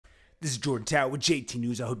This is Jordan Tower with JT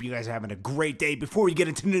News. I hope you guys are having a great day. Before we get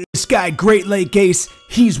into the news, this guy, GreatLakeAce,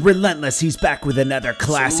 he's relentless. He's back with another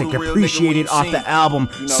classic, appreciated off the album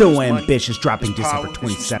So Ambitious, dropping December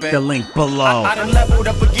 27th. The link below. I done leveled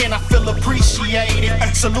up again, I feel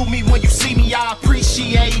appreciated. Salute me when you see me, I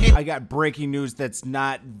appreciate it. I got breaking news that's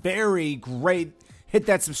not very great. Hit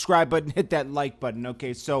that subscribe button, hit that like button.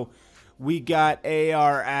 Okay, so we got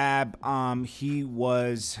AR-AB.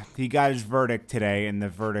 He got his verdict today, and the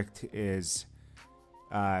verdict is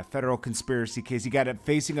federal conspiracy case. He got it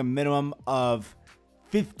facing a minimum of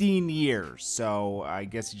 15 years. So I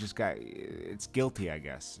guess he just got, it's guilty, I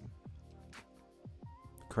guess.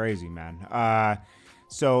 Crazy, man.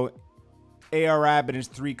 So AR-AB and his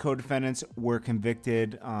 3 co-defendants were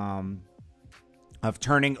convicted of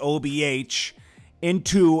turning OBH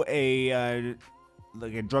into a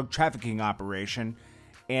drug trafficking operation,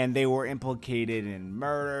 and they were implicated in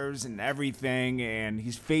murders and everything, and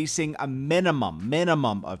he's facing a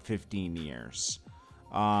minimum of 15 years.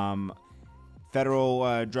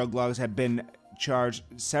 Federal drug laws have been charged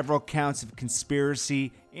several counts of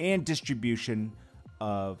conspiracy and distribution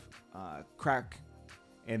of crack,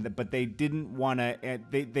 but they didn't want to.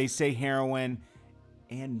 They say heroin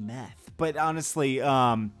and meth, but honestly,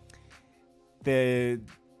 the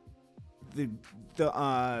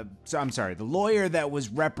lawyer that was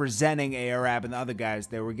representing AR-AB and the other guys,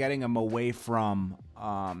 they were getting him away from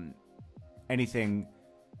anything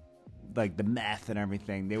like the meth and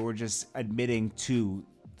everything. They were just admitting to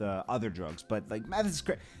the other drugs, but like meth is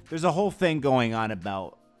great. There's a whole thing going on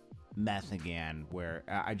about meth again, where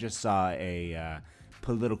I just saw a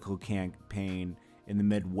political campaign in the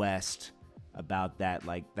Midwest about that.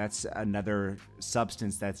 Like, that's another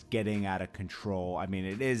substance that's getting out of control. I mean,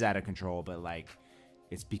 it is out of control, but like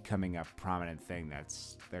it's becoming a prominent thing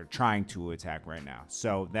that's they're trying to attack right now.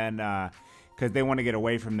 So then because they want to get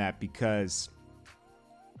away from that, because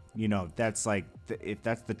you know that's like if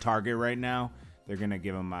that's the target right now, they're gonna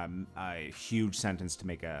give them a huge sentence to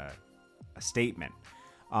make a statement.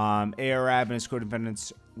 AR-AB and his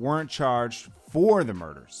co-defendants weren't charged for the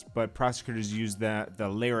murders, but prosecutors used the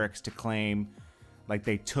lyrics to claim like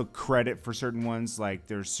they took credit for certain ones. Like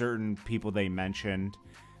there's certain people they mentioned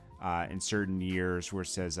in certain years where it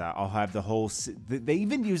says, I'll have the whole they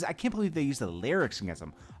even use, I can't believe they use the lyrics against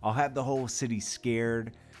them. I'll have the whole city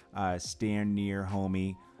scared, stand near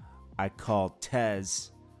homie. I call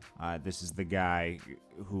Tez. This is the guy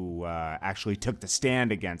who actually took the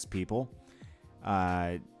stand against people.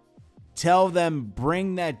 Tell them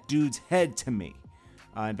bring that dude's head to me.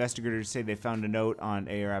 Investigators say they found a note on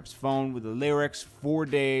AR-AB's phone with the lyrics 4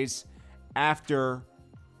 days after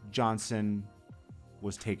Johnson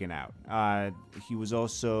was taken out. He was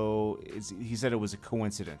also, he said it was a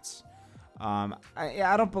coincidence. I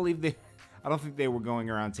don't believe they, I don't think they were going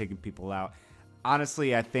around taking people out.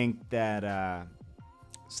 Honestly, I think that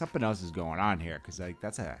something else is going on here, because like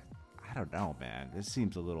that's a, I don't know, man. This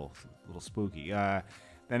seems a little spooky.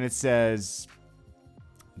 Then it says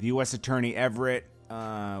the U.S. Attorney Everett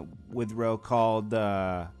Witherell called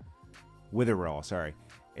AR-AB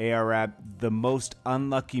the most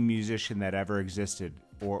unlucky musician that ever existed,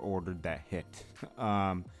 or ordered that hit.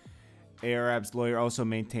 AR-AB's lawyer also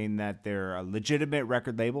maintained that they're a legitimate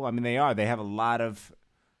record label. I mean, they are. They have a lot of,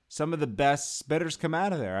 some of the best spitters come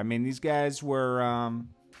out of there. I mean, these guys were.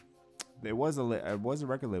 It was a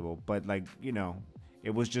record label, but like, you know, it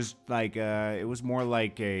was just like it was more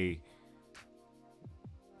like a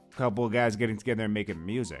couple of guys getting together and making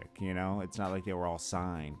music. You know, it's not like they were all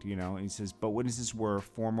signed. You know, and he says, but witnesses were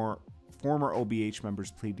former OBH members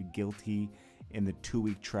pleaded guilty in the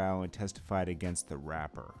 2-week trial and testified against the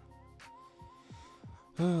rapper.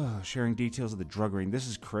 Sharing details of the drug ring. This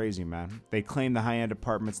is crazy, man. They claim the high-end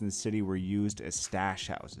apartments in the city were used as stash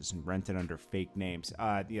houses and rented under fake names.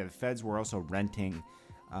 Yeah, the feds were also renting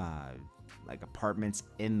like apartments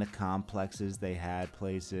in the complexes. They had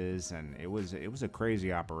places, and it was a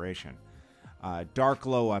crazy operation. Dark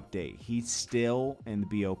Low update. He's still in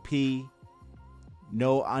the BOP.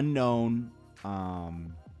 No unknown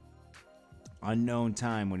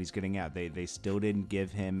time when he's getting out. They still didn't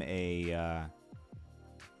give him a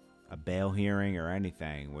bail hearing or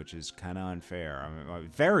anything, which is kind of unfair. I mean,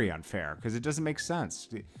 very unfair, because it doesn't make sense.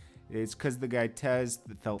 It's because the guy Tez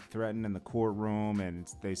felt threatened in the courtroom, and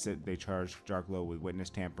they said they charged Dark Low with witness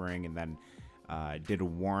tampering, and then did a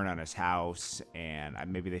warrant on his house, and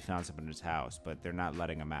maybe they found something in his house, but they're not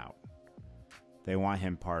letting him out. They want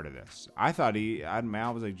him part of this. I thought I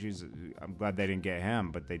was like, Jesus, I'm glad they didn't get him,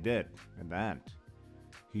 but they did in the end.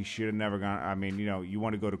 He should have never gone. I mean, you know, you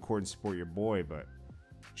want to go to court and support your boy, but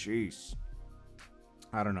jeez.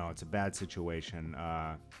 I don't know. It's a bad situation.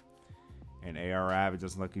 And AR Ab, it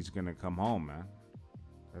doesn't look like he's going to come home, man.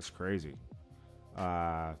 That's crazy.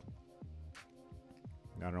 I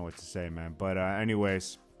don't know what to say, man. But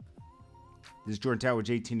anyways, this is Jordan Tower with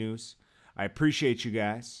JT News. I appreciate you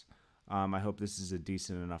guys. I hope this is a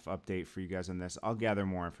decent enough update for you guys on this. I'll gather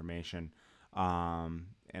more information. And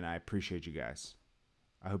I appreciate you guys.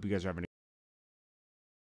 I hope you guys are having a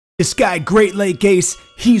This guy, GreatLakeAce,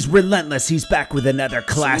 he's relentless. He's back with another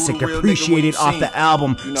classic, appreciated off the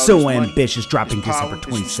album So Ambitious, dropping December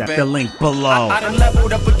 27th. The link below. I done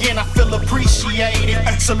leveled up again, I feel appreciated.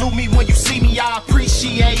 Salute me when you see me, I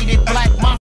appreciate it. Black